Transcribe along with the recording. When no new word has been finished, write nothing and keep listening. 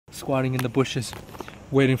squatting in the bushes,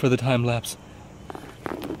 waiting for the time lapse.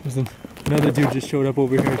 There's another dude just showed up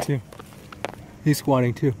over here too. He's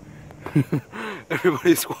squatting too.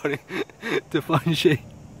 Everybody's squatting to find shade.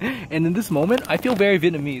 And in this moment, I feel very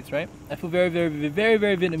Vietnamese, right? I feel very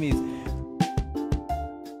Vietnamese.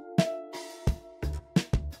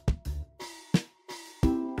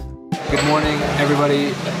 Good morning,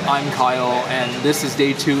 everybody. I'm Kyle, and this is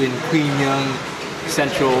day 2 in Quy Nhon,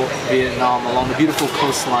 central Vietnam, along the beautiful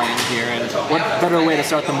coastline here. And what better way to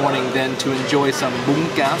start the morning than to enjoy some bún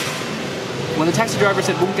cá? When the taxi driver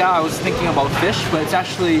said bún cá, I was thinking about fish, but it's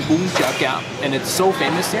actually bún chả cá, and it's so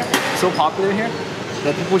famous here, so popular here,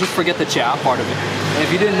 that people just forget the cha part of it. And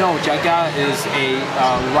if you didn't know, chả cá is a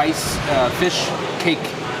rice fish cake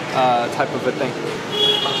type of a thing.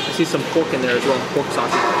 I see some pork in there as well, pork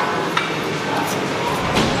sausage.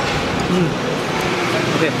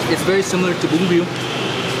 Okay, it's very similar to bún riêu,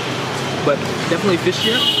 but definitely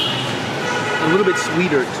fishier, a little bit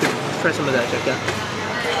sweeter too. Let's try some of that chả cá.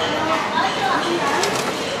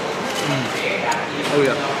 Oh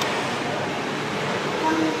yeah.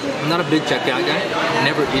 I'm not a big chả cá guy, I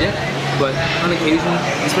never eat it, but on occasion,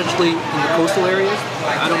 especially in the coastal areas,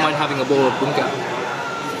 I don't mind having a bowl of bún cá.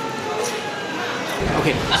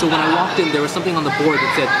 Okay, so when I walked in, there was something on the board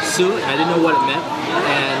that said "su," and I didn't know what it meant.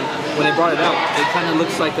 And when they brought it out, it kind of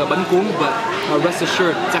looks like a bánh cuốn, but rest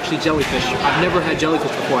assured, it's actually jellyfish. I've never had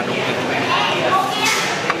jellyfish before, I don't think.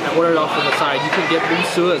 I ordered it off on the side. You can get bún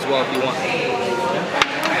su as well if you want.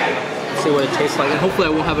 Let's see what it tastes like, and hopefully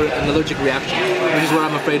I won't have an allergic reaction, which is what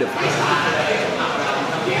I'm afraid of.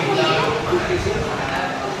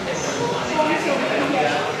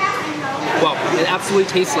 Wow, it absolutely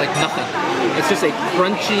tastes like nothing. It's just a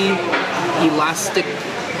crunchy, elastic,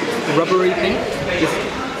 rubbery thing. It's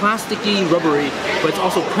plasticky, rubbery, but it's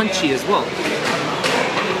also crunchy as well.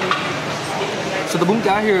 So the bún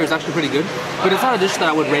cá here is actually pretty good, but it's not a dish that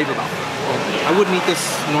I would rave about. I wouldn't eat this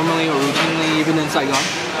normally or routinely, even in Saigon.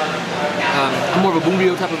 I'm more of a bún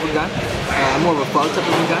riêu type of a guy. I'm more of a pho type of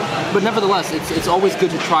a guy. But nevertheless, it's always good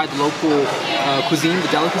to try the local cuisine, the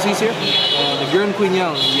delicacies here. And if you're in Quy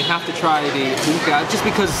Nhon, you have to try the bún cá just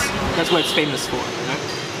because that's what it's famous for.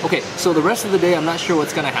 Right? Okay, so the rest of the day, I'm not sure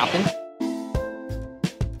what's going to happen.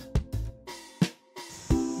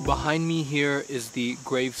 Behind me here is the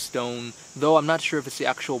gravestone, though I'm not sure if it's the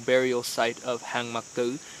actual burial site of Hang Mac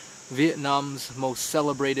Tử, Vietnam's most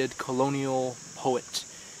celebrated colonial poet.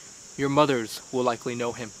 Your mothers will likely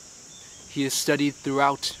know him. He is studied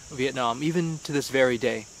throughout Vietnam, even to this very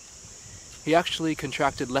day. He actually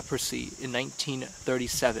contracted leprosy in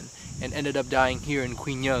 1937 and ended up dying here in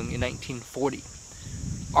Quy Nhon in 1940.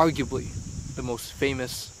 Arguably the most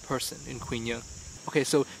famous person in Quy Nhon. Okay,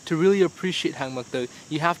 so to really appreciate Hang Mac Tử,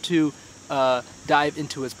 you have to dive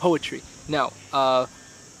into his poetry. Now,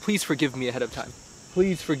 please forgive me ahead of time.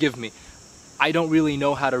 Please forgive me. I don't really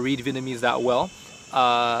know how to read Vietnamese that well.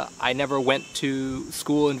 I never went to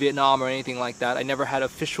school in Vietnam or anything like that. I never had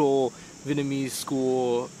official Vietnamese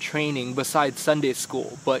school training besides Sunday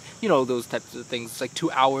school. But you know, those types of things. It's like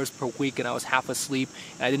 2 hours per week and I was half asleep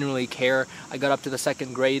and I didn't really care. I got up to the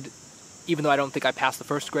 2nd grade, even though I don't think I passed the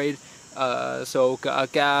 1st grade. So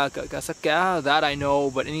that I know,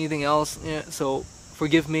 but anything else, yeah, so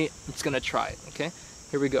forgive me, I'm just gonna try it, okay?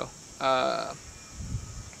 Here we go.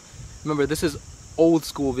 Remember, this is old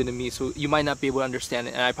school Vietnamese, so you might not be able to understand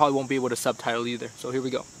it, and I probably won't be able to subtitle either. So here we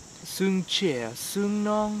go. Xương trẻ, xương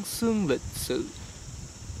non, xương lịch sử.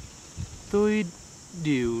 Tôi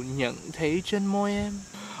đều nhận thấy trên môi em.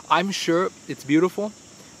 I'm sure it's beautiful,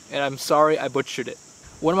 and I'm sorry I butchered it.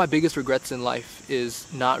 One of my biggest regrets in life is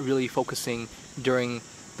not really focusing during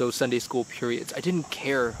those Sunday school periods. I didn't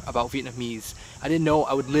care about Vietnamese. I didn't know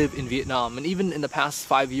I would live in Vietnam, and even in the past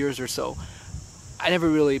 5 years or so, I never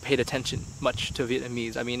really paid attention much to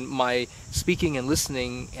Vietnamese. I mean, my speaking and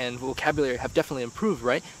listening and vocabulary have definitely improved,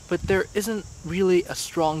 right? But there isn't really a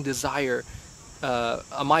strong desire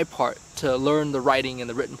on my part to learn the writing and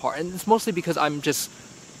the written part. And it's mostly because I'm just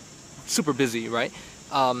super busy, right?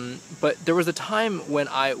 But there was a time when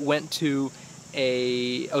I went to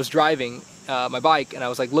I was driving my bike and I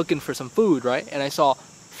was like looking for some food, right? And I saw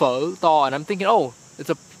pho tho and I'm thinking, oh,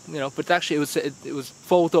 it's a, you know, but actually it was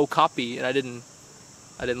photocopy and I didn't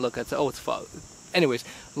look. I said, oh, it's pho. Anyways,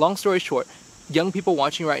 long story short, young people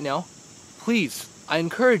watching right now, please, I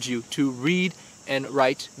encourage you to read and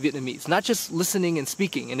write Vietnamese, not just listening and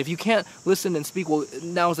speaking. And if you can't listen and speak, well,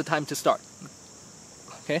 now is the time to start.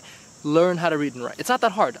 Okay, learn how to read and write. It's not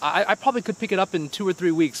that hard. I probably could pick it up in 2 or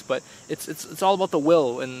 3 weeks, but it's all about the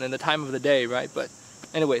will and the time of the day, right? But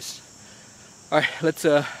anyways, all right, let's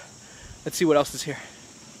see what else is here.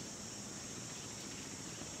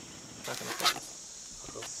 not gonna focus.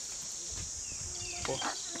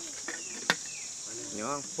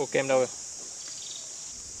 Ủa kem đâu rồi?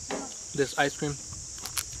 This ice cream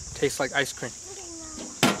tastes like ice cream.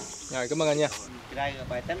 Rồi, cảm ơn anh nha.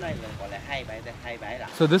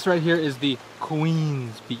 So this right here is the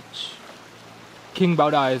Queen's Beach. King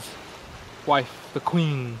Baodai's wife, the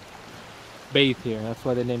Queen, bathed here. That's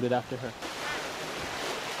why they named it after her.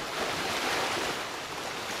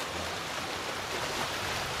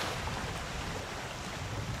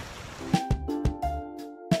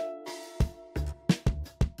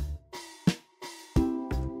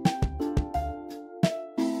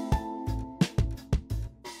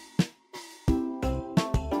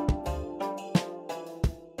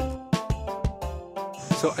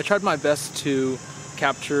 So I tried my best to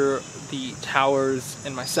capture the towers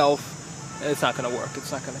and myself. It's not gonna work,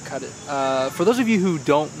 it's not gonna cut it. For those of you who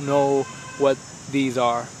don't know what these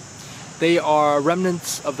are, they are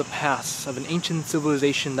remnants of the past, of an ancient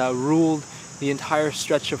civilization that ruled the entire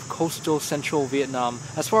stretch of coastal central Vietnam,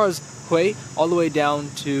 as far as Hue, all the way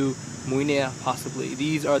down to Mui Ne, possibly.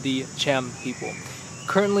 These are the Cham people.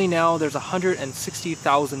 Currently now there's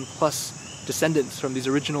 160,000 plus descendants from these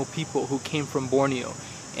original people who came from Borneo,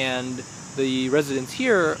 and the residents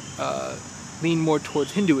here lean more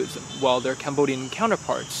towards Hinduism, while their Cambodian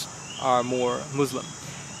counterparts are more Muslim.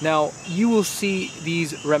 Now, you will see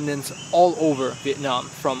these remnants all over Vietnam,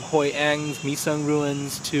 from Hoi Ang's My Sung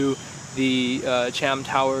ruins to the Cham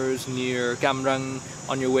Towers near Cam Ranh.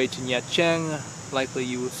 On your way to Nha Trang, likely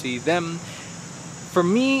you will see them. For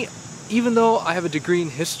me, even though I have a degree in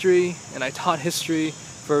history and I taught history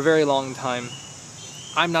for a very long time,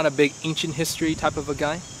 I'm not a big ancient history type of a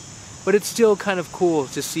guy, but it's still kind of cool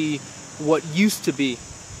to see what used to be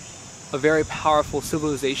a very powerful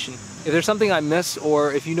civilization. If there's something I missed,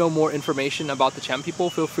 or if you know more information about the Cham people,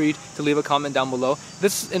 feel free to leave a comment down below.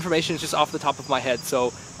 This information is just off the top of my head,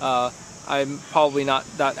 so I'm probably not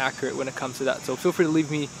that accurate when it comes to that. So feel free to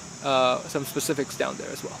leave me some specifics down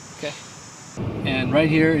there as well, okay? And right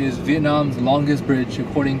here is Vietnam's longest bridge,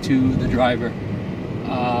 according to the driver.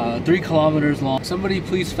 3 kilometers long. Somebody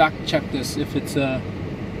please fact check this if it's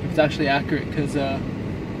actually accurate, because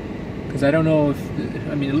I don't know if,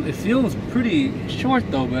 I mean, it feels pretty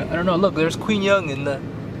short though, but I don't know. Look, there's QUY NHON in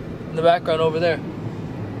the background over there.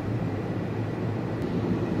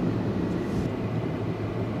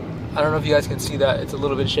 I don't know if you guys can see that. It's a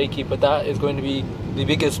little bit shaky, but that is going to be the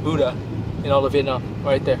biggest Buddha in all of Vietnam,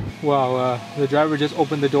 right there. Wow, the driver just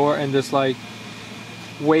opened the door and this like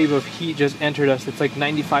wave of heat just entered us. It's like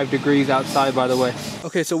 95 degrees outside, by the way.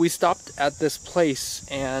 Okay, so we stopped at this place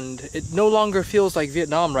and it no longer feels like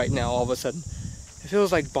Vietnam right now all of a sudden. It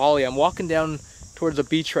feels like Bali. I'm walking down towards the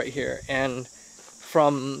beach right here, and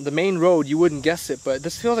from the main road you wouldn't guess it, but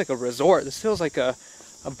this feels like a resort. This feels like a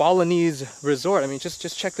Balinese resort. I mean,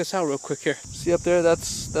 just check this out real quick here. See up there,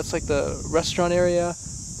 that's like the restaurant area.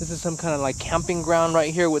 This is some kind of like camping ground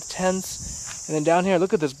right here with tents. And then down here,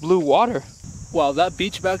 look at this blue water. Wow, that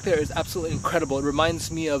beach back there is absolutely incredible. It reminds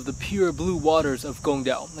me of the pure blue waters of Gong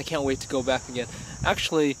Dao. I can't wait to go back again.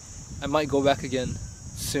 Actually, I might go back again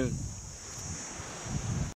soon.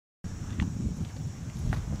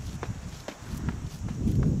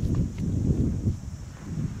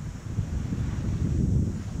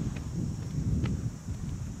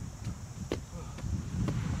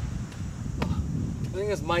 The thing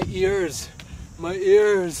is, my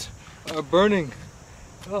ears are burning.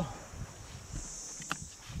 Oh.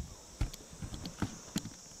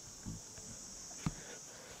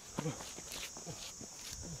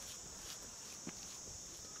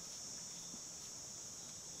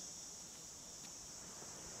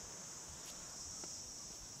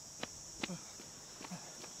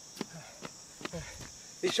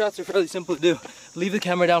 These shots are fairly simple to do. Leave the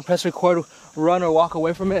camera down, press record, run or walk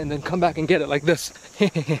away from it, and then come back and get it like this.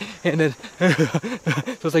 And then,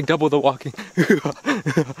 so it's like double the walking.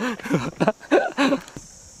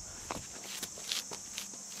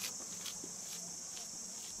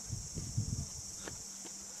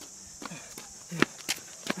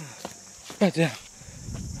 Right down.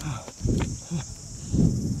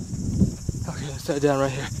 Okay, let's sit down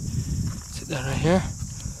right here. Sit down right here.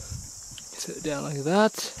 Sit it down like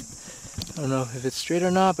that. I don't know if it's straight or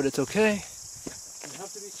not, but it's okay. It doesn't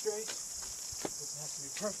have to be straight. It doesn't have to be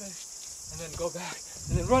perfect. And then go back.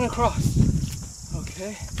 And then run across.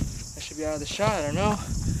 Okay. I should be out of the shot, I don't know.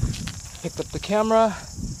 Picked up the camera.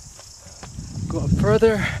 Go up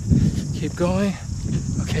further. Keep going.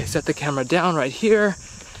 Okay, set the camera down right here.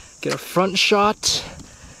 Get a front shot.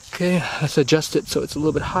 Okay, let's adjust it so it's a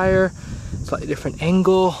little bit higher. Slightly different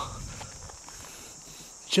angle.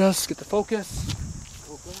 Just get the focus.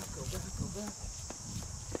 Go back, go back.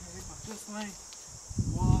 This way.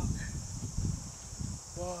 Walk.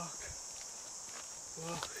 Walk.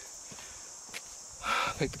 Walk.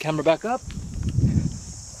 Pick the camera back up.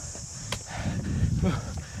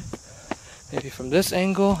 Maybe from this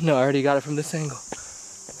angle. No, I already got it from this angle.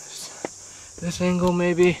 This angle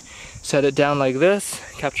maybe. Set it down like this.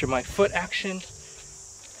 Capture my foot action.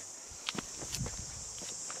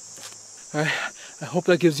 Alright, I hope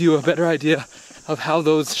that gives you a better idea of how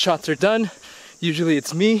those shots are done. Usually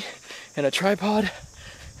it's me and a tripod,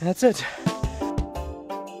 and that's it.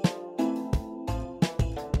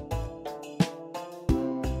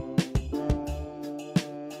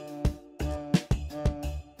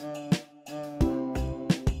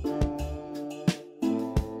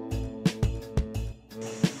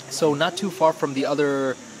 So not too far from the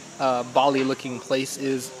other Bali looking place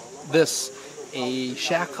is this, a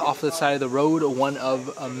shack off the side of the road, one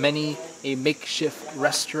of many, a makeshift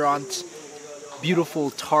restaurant,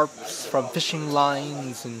 beautiful tarps from fishing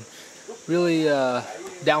lines, and really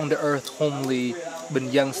down-to-earth, homely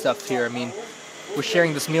Binh young stuff here. I mean, we're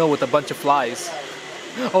sharing this meal with a bunch of flies.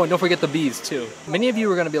 Oh, and don't forget the bees too. Many of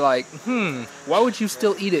you are gonna be like, why would you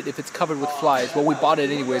still eat it if it's covered with flies? Well, we bought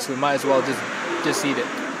it anyway, so we might as well just eat it.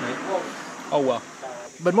 Right? Oh well.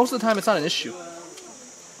 But most of the time it's not an issue.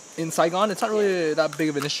 In Saigon, it's not really that big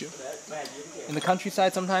of an issue. In the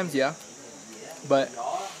countryside sometimes, yeah. But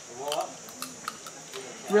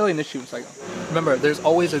really an issue in Saigon. Remember, there's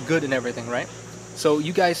always a good in everything, right? So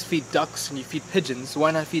you guys feed ducks and you feed pigeons,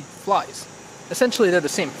 why not feed flies? Essentially they're the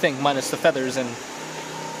same thing, minus the feathers and,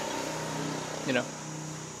 you know,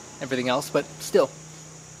 everything else, but still,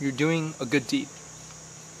 you're doing a good deed.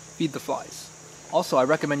 Feed the flies. Also, I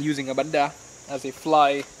recommend using a banda as a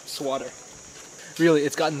fly swatter. Really,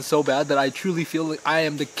 it's gotten so bad that I truly feel like I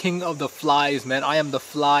am the king of the flies, man. I am the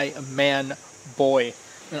fly man boy.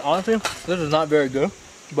 And honestly, this is not very good,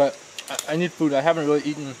 but I need food. I haven't really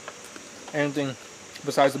eaten anything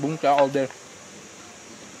besides the bún chả all day.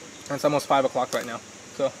 And it's almost 5 o'clock right now,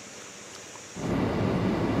 so.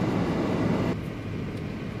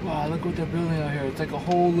 Wow, look what they're building out here. It's like a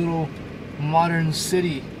whole little modern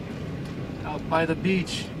city out by the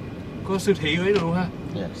beach. Có siêu thị ấy luôn ha?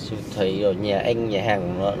 Yeah, siêu thị rồi nhà ăn, nhà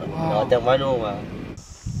hàng nó trong máy luôn mà.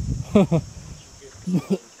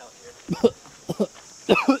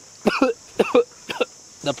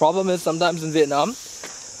 The problem is sometimes in Vietnam,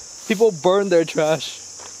 people burn their trash.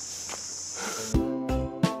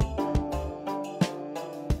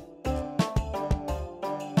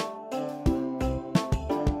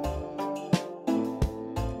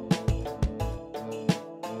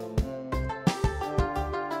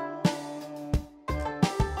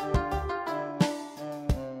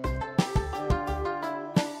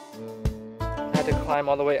 I had to climb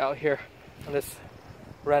all the way out here on this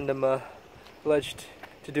random ledge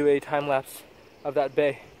to do a time lapse of that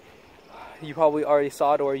bay. You probably already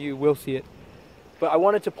saw it or you will see it. But I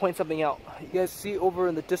wanted to point something out. You guys see over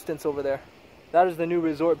in the distance over there, that is the new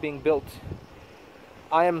resort being built.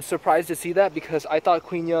 I am surprised to see that because I thought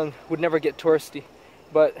QUY NHON would never get touristy,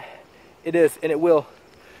 but it is and it will.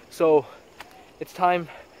 So it's time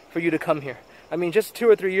for you to come here. I mean, just 2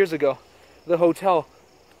 or 3 years ago, the hotel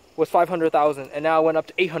was 500,000 and now it went up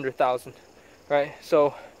to 800,000, right?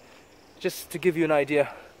 So just to give you an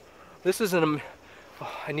idea, this is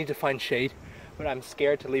I need to find shade, but I'm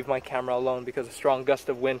scared to leave my camera alone because a strong gust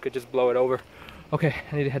of wind could just blow it over. Okay,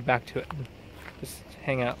 I need to head back to it. Just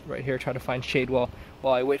hang out right here, try to find shade while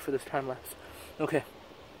I wait for this time lapse. Okay.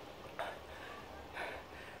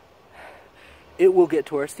 It will get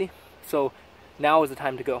touristy, so now is the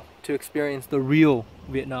time to go to experience the real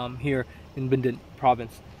Vietnam here in Binh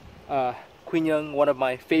province. QUY NHON, one of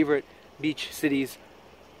my favorite beach cities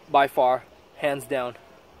by far, hands down.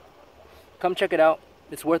 Come check it out.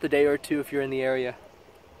 It's worth a day or two if you're in the area.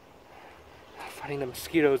 Fighting the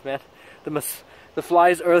mosquitoes, man. The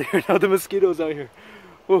flies earlier, now the mosquitoes out here.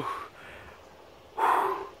 Whew.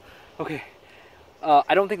 Okay.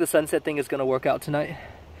 I don't think the sunset thing is gonna work out tonight.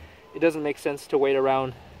 It doesn't make sense to wait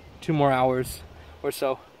around 2 more hours or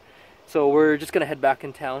so. So we're just gonna head back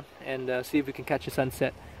in town and see if we can catch a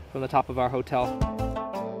sunset from the top of our hotel.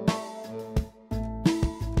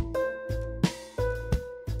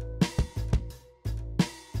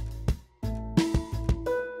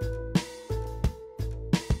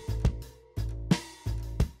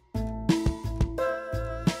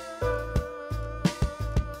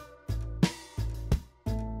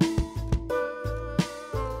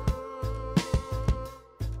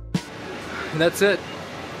 And that's it.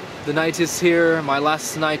 The night is here, my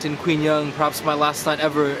last night in QUY NHON, perhaps my last night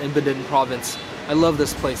ever in Binh province. I love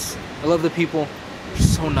this place. I love the people.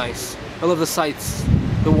 So nice. I love the sights.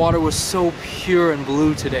 The water was so pure and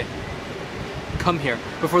blue today. Come here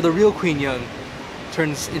before the real QUY NHON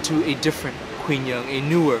turns into a different QUY NHON, a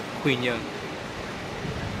newer QUY NHON.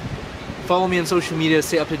 Follow me on social media to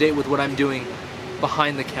stay up to date with what I'm doing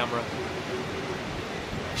behind the camera.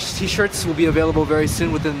 T-shirts will be available very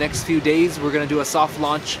soon within the next few days. We're going to do a soft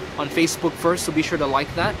launch on Facebook first, so be sure to like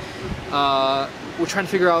that. We're trying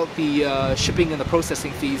to figure out the shipping and the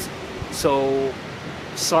processing fees, so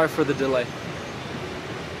sorry for the delay.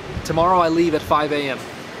 Tomorrow I leave at 5 a.m.,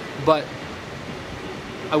 but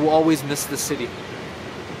I will always miss the city.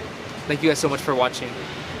 Thank you guys so much for watching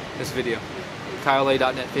this video.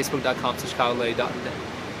 QUYLA.net, facebook.com/QUYLA.net.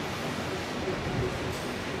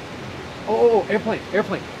 Oh, airplane,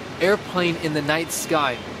 airplane. Airplane in the night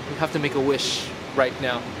sky. We have to make a wish right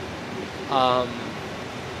now.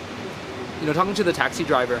 You know, talking to the taxi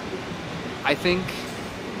driver, I think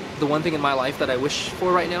the one thing in my life that I wish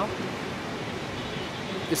for right now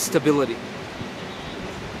is stability.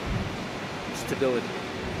 Stability.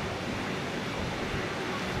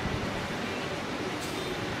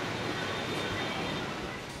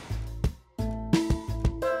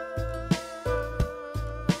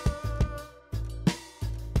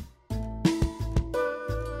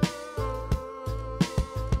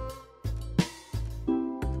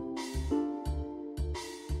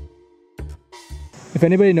 If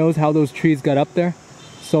anybody knows how those trees got up there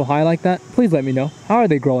so high like that, please let me know. How are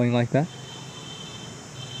they growing like that?